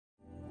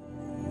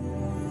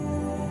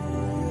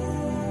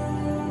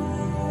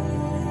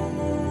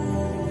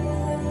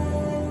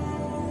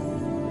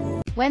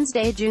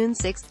Wednesday, June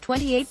 6,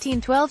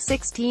 2018,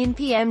 12:16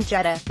 p.m.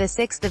 Jeddah, the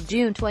 6th of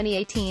June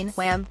 2018.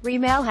 Wham!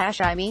 Reem Al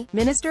Hashimy,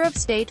 Minister of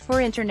State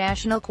for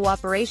International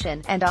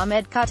Cooperation, and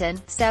Ahmed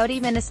Qattan, Saudi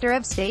Minister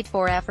of State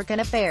for African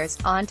Affairs,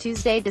 on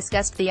Tuesday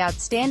discussed the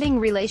outstanding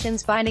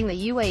relations binding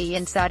the UAE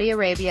and Saudi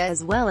Arabia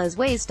as well as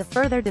ways to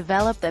further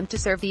develop them to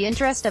serve the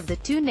interest of the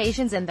two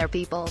nations and their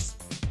peoples.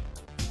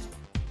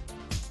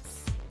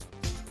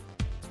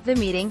 The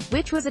meeting,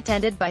 which was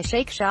attended by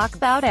Sheikh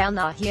Shakhbout Al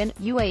Nahyan,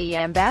 UAE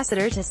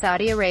Ambassador to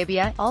Saudi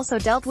Arabia, also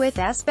dealt with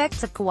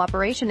aspects of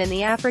cooperation in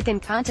the African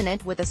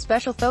continent with a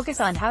special focus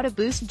on how to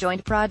boost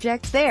joint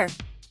projects there.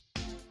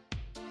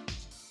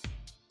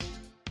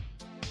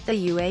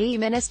 The UAE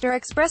minister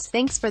expressed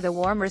thanks for the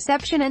warm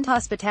reception and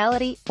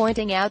hospitality,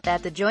 pointing out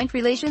that the joint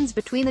relations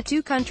between the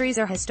two countries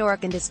are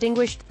historic and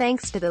distinguished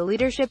thanks to the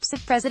leaderships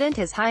of President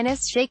His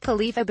Highness Sheikh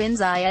Khalifa bin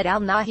Zayed Al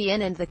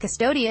Nahyan and the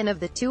custodian of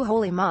the two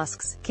holy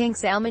mosques, King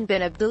Salman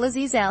bin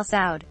Abdulaziz Al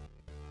Saud.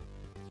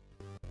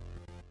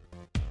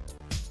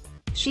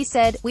 She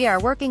said, "We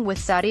are working with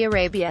Saudi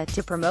Arabia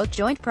to promote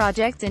joint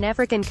projects in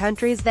African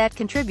countries that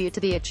contribute to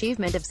the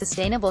achievement of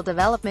sustainable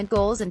development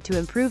goals and to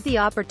improve the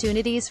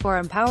opportunities for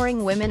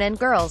empowering women and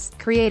girls,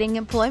 creating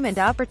employment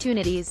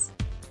opportunities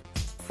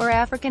for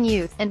African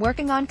youth, and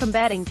working on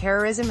combating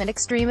terrorism and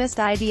extremist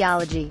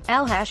ideology."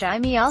 Al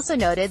Hashimy also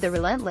noted the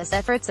relentless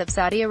efforts of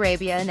Saudi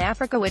Arabia in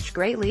Africa which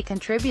greatly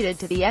contributed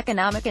to the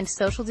economic and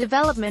social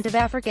development of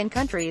African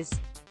countries.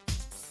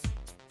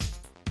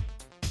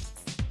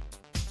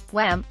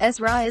 Wham!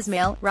 Esra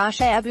Ismail,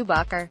 Rasha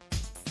Abubakar.